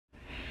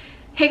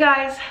Hey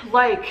guys,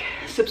 like,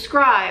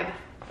 subscribe,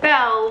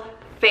 bell,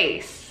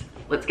 face.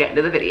 Let's get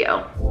into the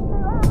video.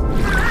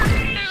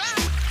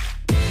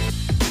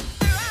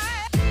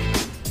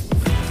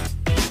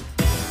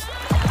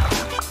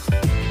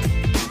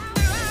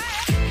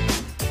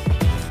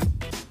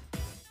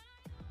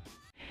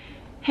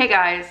 Hey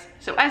guys,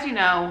 so as you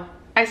know,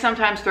 I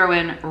sometimes throw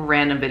in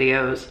random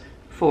videos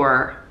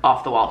for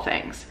off-the-wall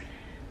things.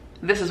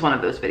 This is one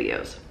of those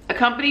videos. A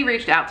company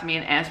reached out to me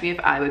and asked me if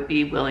I would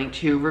be willing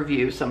to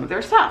review some of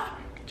their stuff.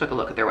 Took a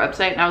look at their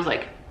website and I was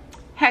like,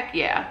 heck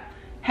yeah,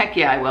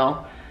 I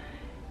will.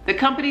 The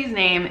company's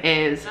name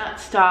is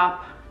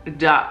nutstop.com.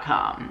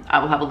 I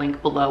will have a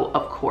link below,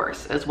 of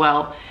course, as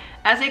well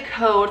as a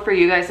code for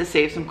you guys to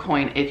save some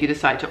coin if you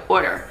decide to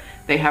order.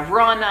 They have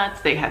raw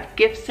nuts, they have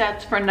gift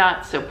sets for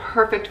nuts, so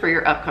perfect for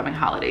your upcoming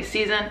holiday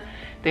season.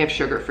 They have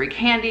sugar-free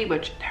candy,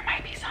 which there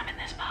might be some in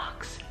this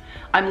box.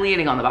 I'm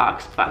leaning on the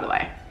box, by the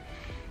way.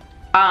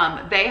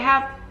 They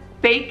have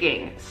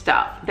baking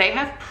stuff. They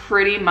have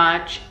pretty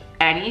much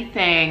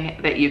anything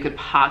that you could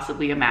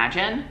possibly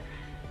imagine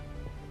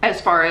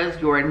as far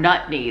as your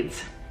nut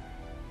needs.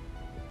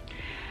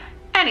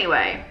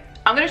 Anyway,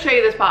 I'm gonna show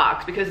you this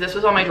box because this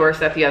was on my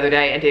doorstep the other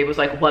day and Dave was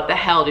like, what the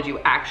hell did you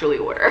actually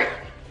order?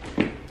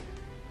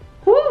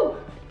 Woo!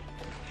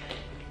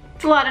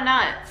 It's a lot of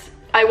nuts.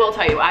 I will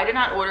tell you, I did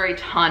not order a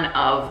ton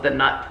of the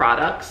nut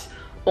products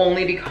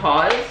only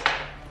because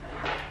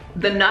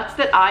the nuts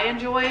that I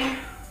enjoy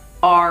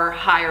are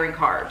higher in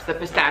carbs, the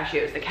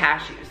pistachios, the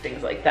cashews,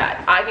 things like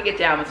that. I can get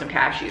down with some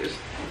cashews.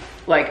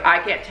 Like, I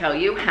can't tell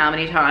you how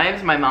many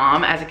times my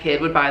mom as a kid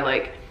would buy,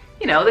 like,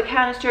 you know, the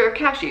canister of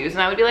cashews,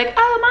 and I would be like,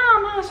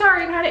 oh mom, oh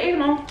sorry, I gotta eat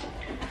them all.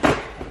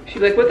 She'd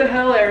be like, what the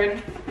hell,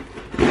 Erin?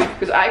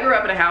 Because I grew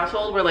up in a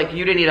household where, like,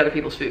 you didn't eat other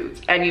people's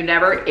foods and you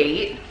never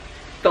ate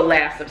the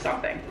last of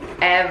something,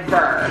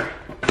 ever.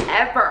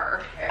 I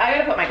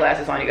gotta put my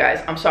glasses on, you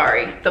guys. I'm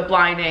sorry. The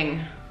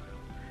blinding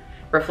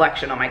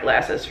reflection on my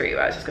glasses for you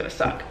guys is gonna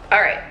suck.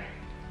 All right.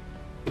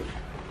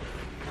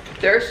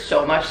 There's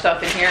so much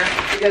stuff in here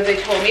because they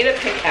told me to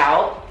pick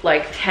out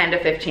like 10 to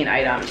 15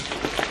 items,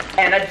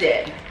 and I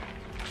did.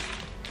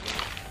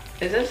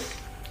 Is this?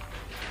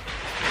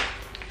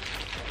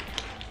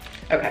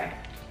 Okay.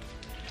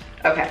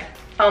 Okay.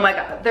 Oh my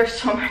God, there's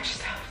so much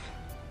stuff.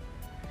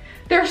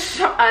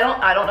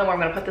 I don't know where I'm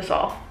gonna put this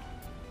all.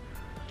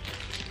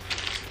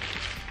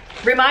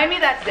 Remind me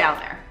that's down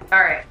there.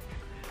 All right.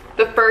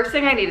 The first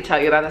thing I need to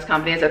tell you about this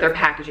company is that their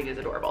packaging is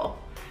adorable.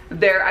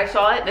 I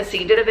saw it,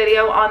 Nassim did a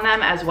video on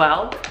them as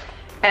well,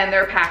 and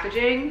their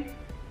packaging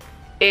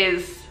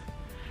is,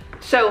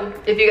 so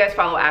if you guys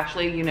follow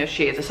Ashley, you know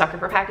she is a sucker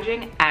for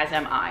packaging, as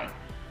am I.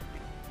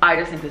 I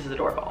just think this is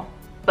adorable.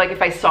 Like,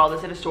 if I saw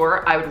this at a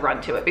store, I would run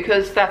to it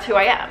because that's who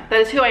I am.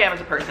 That is who I am as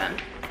a person.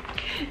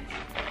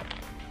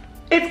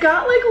 It's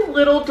got like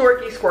little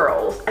dorky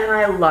squirrels and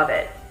I love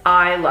it.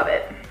 I love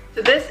it.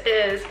 So this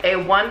is a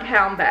 1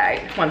 pound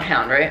bag, 1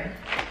 pound, right?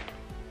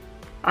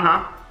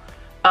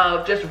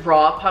 Of just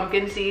raw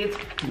pumpkin seeds,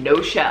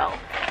 no shell.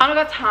 I don't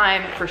got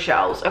time for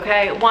shells,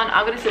 okay? One,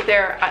 I'm gonna sit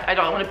there, I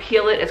don't wanna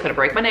peel it, it's gonna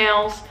break my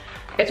nails.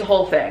 It's a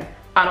whole thing.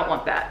 I don't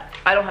want that.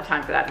 I don't have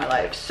time for that in my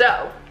life.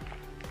 So,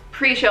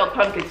 pre-shelled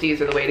pumpkin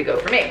seeds are the way to go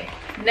for me.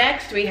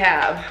 Next we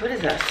have, what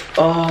is this?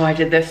 Oh, I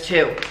did this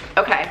too.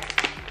 Okay.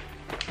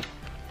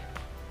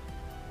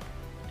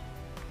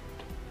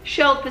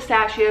 Shelled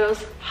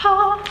pistachios,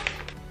 ha!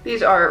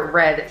 These are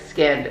red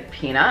skinned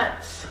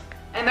peanuts.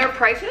 And their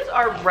prices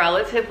are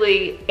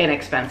relatively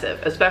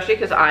inexpensive, especially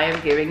because I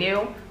am giving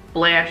you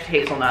blanched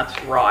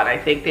hazelnuts raw, and I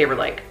think they were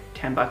like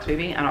 10 bucks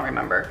maybe, I don't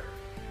remember.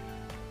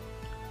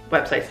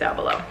 Website's down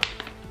below.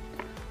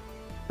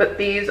 But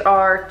these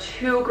are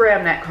 2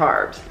 gram net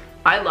carbs.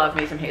 I love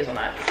me some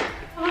hazelnuts.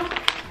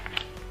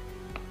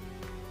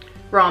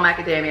 Raw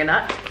macadamia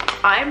nuts.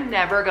 I'm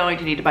never going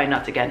to need to buy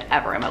nuts again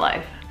ever in my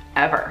life,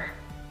 ever.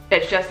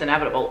 It's just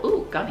inevitable.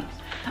 Ooh, gummies.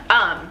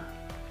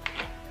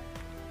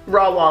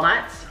 Raw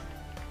walnuts.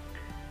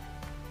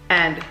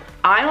 And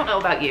I don't know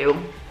about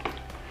you,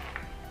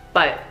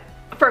 but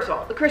first of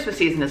all, the Christmas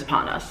season is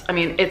upon us. I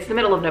mean, it's the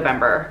middle of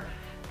November.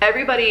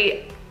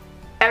 Everybody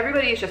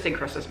is just in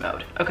Christmas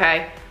mode,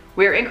 okay?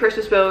 We're in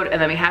Christmas mode and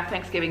then we have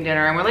Thanksgiving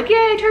dinner and we're like,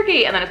 yay,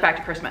 turkey, and then it's back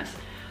to Christmas.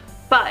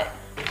 But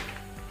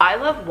I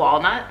love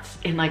walnuts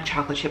in like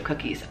chocolate chip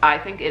cookies. I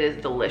think it is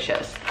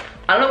delicious.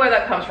 I don't know where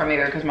that comes from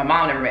either because my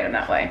mom never made them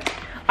that way.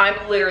 I'm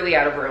literally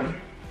out of room.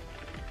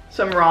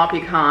 Some raw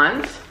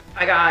pecans.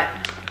 I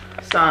got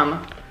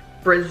some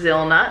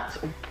Brazil nuts.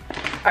 All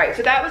right,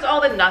 so that was all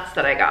the nuts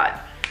that I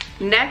got.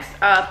 Next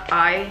up,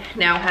 I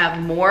now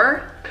have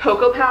more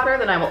cocoa powder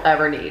than I will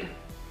ever need.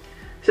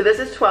 So this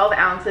is 12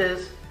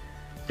 ounces.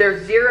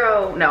 There's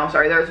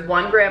there's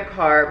 1 gram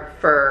carb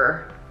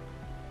for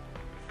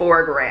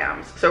 4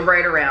 grams. So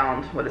right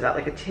around, what is that,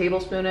 like a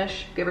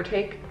tablespoonish, give or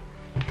take?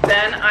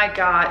 Then I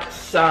got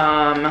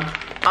some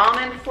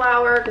almond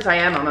flour because I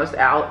am almost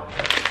out.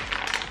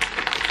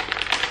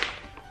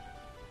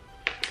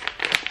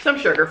 Some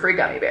sugar-free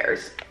gummy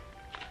bears.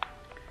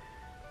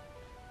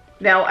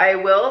 Now I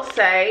will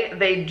say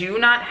they do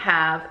not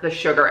have the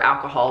sugar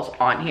alcohols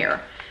on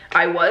here.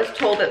 I was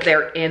told that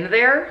they're in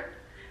there,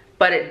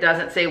 but it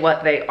doesn't say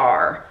what they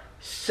are.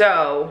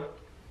 So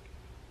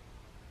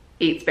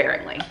eat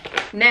sparingly.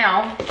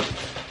 Now,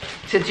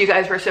 since you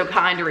guys were so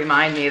kind to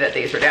remind me that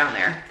these were down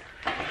there,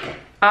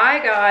 I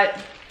got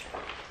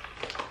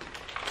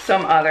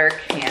some other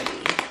candy.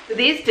 So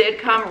these did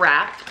come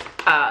wrapped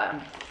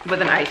with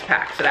an ice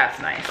pack, so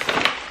that's nice.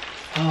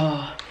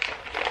 Oh.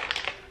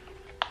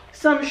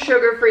 Some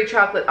sugar-free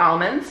chocolate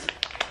almonds.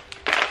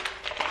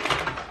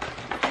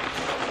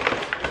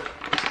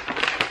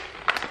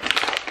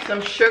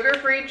 Some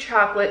sugar-free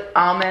chocolate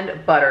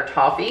almond butter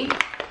toffee.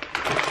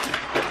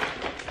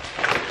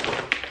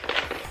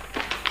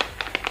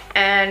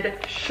 And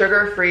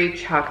sugar-free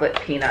chocolate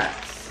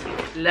peanuts.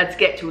 Let's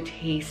get to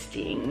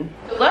tasting.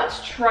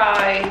 Let's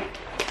try,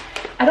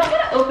 I don't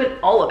want to open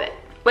all of it.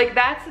 Like,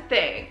 that's the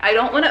thing. I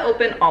don't want to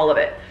open all of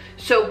it.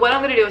 So what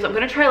I'm gonna do is I'm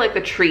gonna try like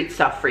the treat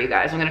stuff for you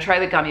guys. I'm gonna try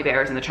the gummy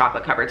bears and the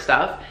chocolate covered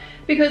stuff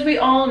because we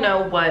all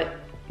know what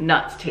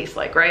nuts taste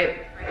like, right?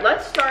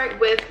 Let's start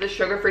with the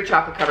sugar-free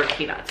chocolate covered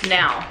peanuts.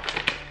 Now,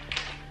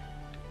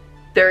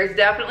 there is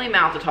definitely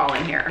maltitol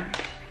in here.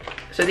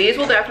 So these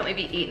will definitely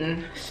be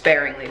eaten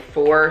sparingly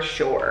for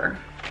sure.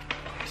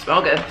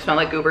 Smell good, smell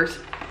like goobers.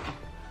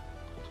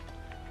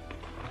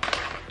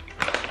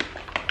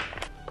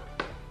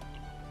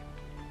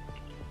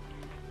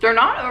 They're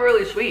not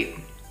overly sweet.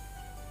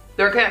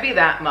 There can't be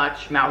that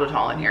much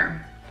maltitol in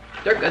here.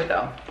 They're good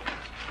though.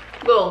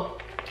 Little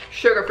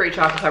sugar-free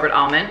chocolate covered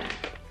almond.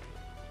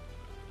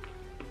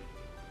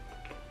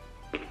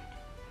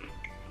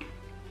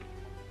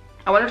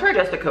 I want to try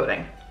just the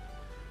coating.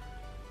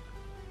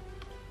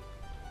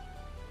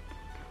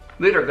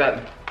 These are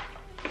good.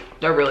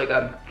 They're really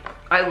good.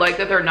 I like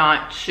that they're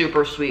not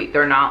super sweet.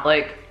 They're not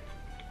like,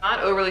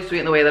 not overly sweet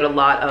in the way that a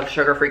lot of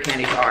sugar-free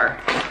candies are.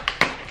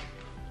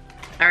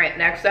 All right,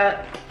 next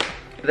up,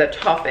 the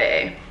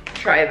toffee.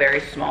 Try a very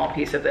small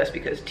piece of this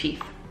because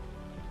teeth.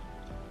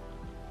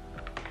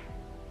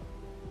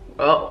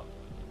 Oh.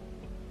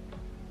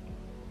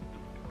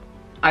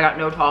 I got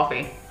no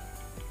toffee.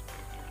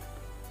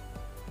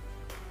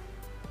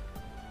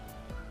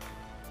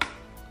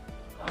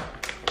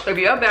 If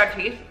you have bad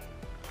teeth,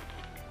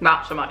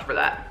 not so much for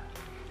that.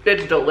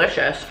 It's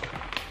delicious.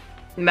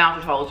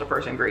 Maltitol is the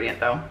first ingredient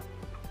though.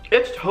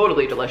 It's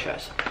totally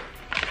delicious.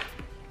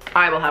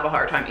 I will have a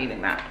hard time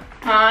eating that.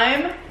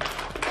 Time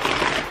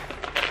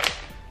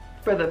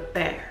for the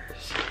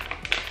bears.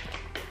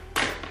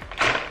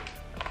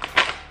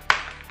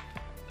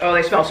 Oh,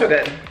 they smell so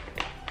good.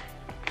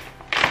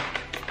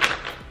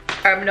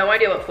 I have no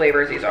idea what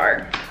flavors these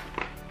are,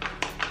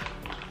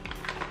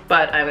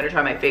 but I'm gonna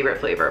try my favorite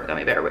flavor of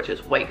gummy bear, which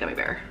is white gummy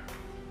bear.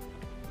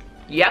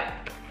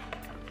 Yep,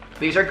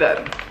 these are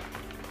good.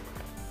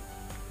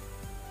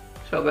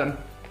 So good.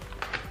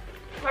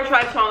 I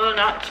tried some of the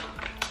nuts.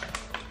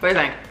 What do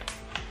you think?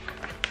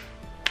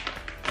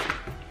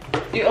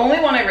 The only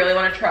one I really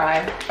want to try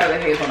are the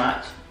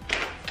hazelnuts.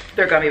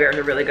 Their gummy bears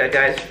are really good,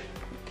 guys.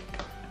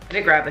 I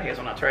did grab the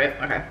hazelnuts, right?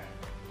 Okay.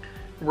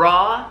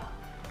 Raw,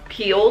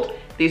 peeled.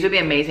 These would be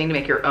amazing to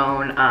make your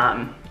own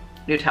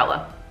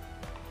Nutella.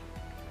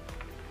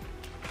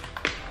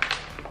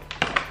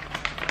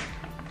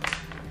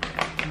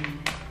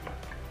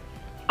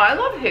 I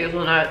love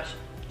hazelnuts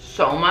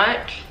so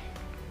much.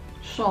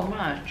 So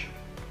much.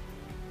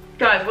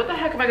 Guys, what the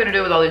heck am I gonna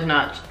do with all these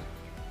nuts?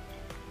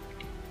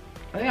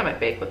 I think I might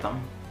bake with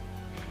them.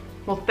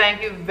 Well,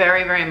 thank you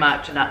very, very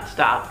much,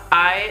 Nutstop.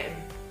 I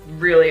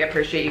really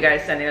appreciate you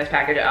guys sending this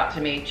package out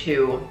to me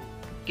to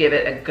give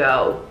it a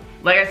go.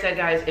 Like I said,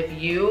 guys, if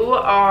you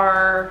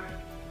are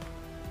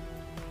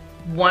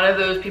one of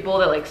those people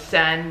that like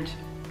send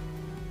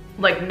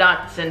like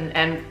nuts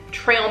and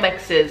trail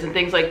mixes and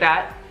things like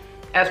that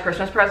as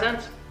Christmas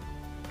presents,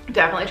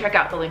 definitely check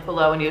out the link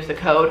below and use the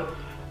code.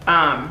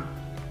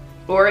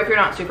 Or if you're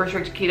not super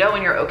strict keto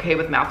and you're okay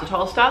with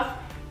maltitol stuff,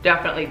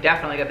 definitely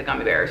get the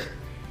gummy bears.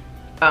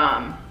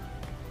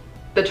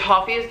 The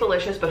toffee is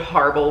delicious but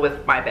horrible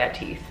with my bad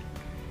teeth.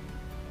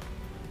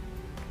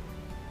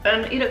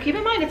 And you know, keep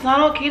in mind, it's not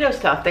all keto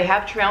stuff. They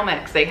have trail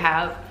mix, they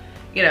have,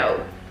 you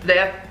know, they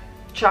have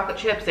chocolate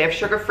chips, they have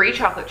sugar-free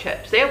chocolate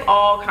chips. They have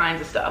all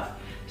kinds of stuff.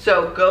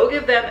 So go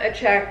give them a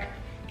check.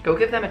 Go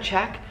give them a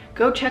check.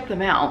 Go check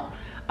them out.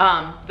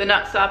 The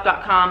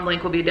nutstop.com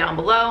link will be down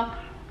below.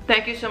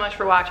 Thank you so much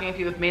for watching. If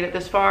you have made it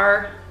this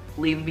far,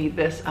 leave me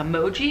this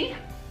emoji.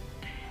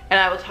 And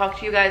I will talk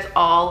to you guys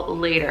all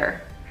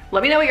later.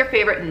 Let me know what your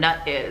favorite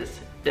nut is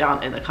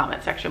down in the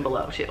comment section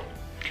below too. All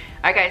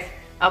right guys,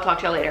 I'll talk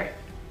to you later.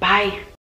 Bye.